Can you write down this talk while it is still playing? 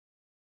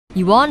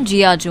Yuan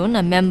Jiajun,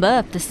 a member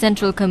of the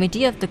Central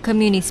Committee of the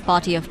Communist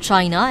Party of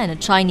China and a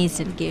Chinese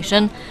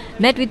delegation,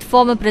 met with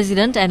former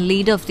President and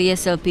leader of the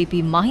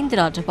SLPP Mahinda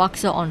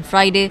Rajapaksa on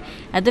Friday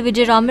at the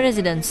Vijayarama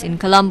residence in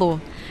Colombo.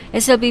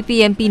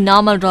 SLPP MP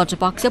Namal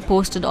Rajapaksa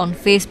posted on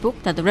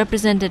Facebook that the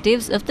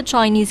representatives of the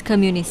Chinese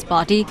Communist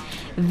Party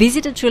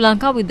visited Sri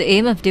Lanka with the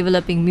aim of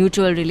developing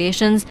mutual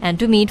relations and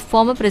to meet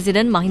former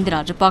President Mahinda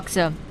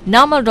Rajapaksa.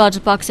 Namal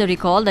Rajapaksa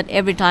recalled that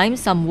every time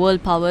some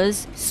world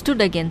powers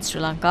stood against Sri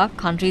Lanka,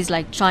 countries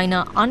like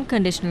China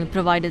unconditionally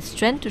provided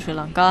strength to Sri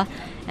Lanka,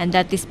 and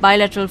that this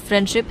bilateral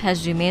friendship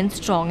has remained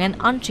strong and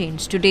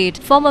unchanged to date.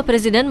 Former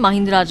President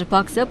Mahinda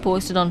Rajapaksa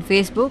posted on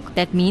Facebook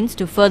that means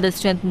to further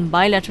strengthen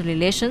bilateral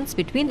relations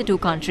between the two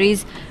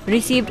countries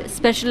received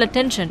special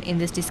attention in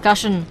this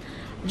discussion.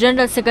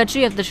 General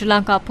Secretary of the Sri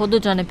Lanka Podu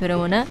Jana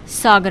Peramuna,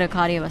 Sagara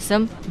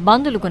Karyawasam,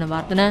 Bandulu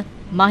Gunawardena,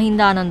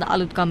 Mahindananda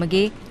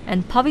Alutkamage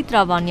and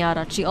Pavitra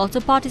Vanyarachi also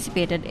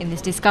participated in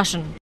this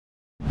discussion.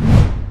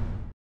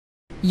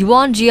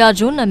 Yuan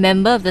Jiajun, a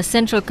member of the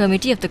Central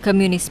Committee of the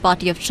Communist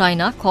Party of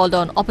China, called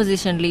on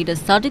opposition leader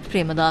Sajith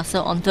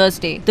Premadasa on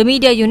Thursday. The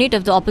media unit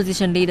of the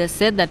opposition leader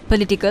said that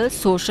political,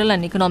 social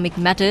and economic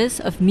matters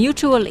of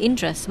mutual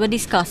interest were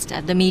discussed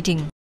at the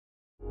meeting.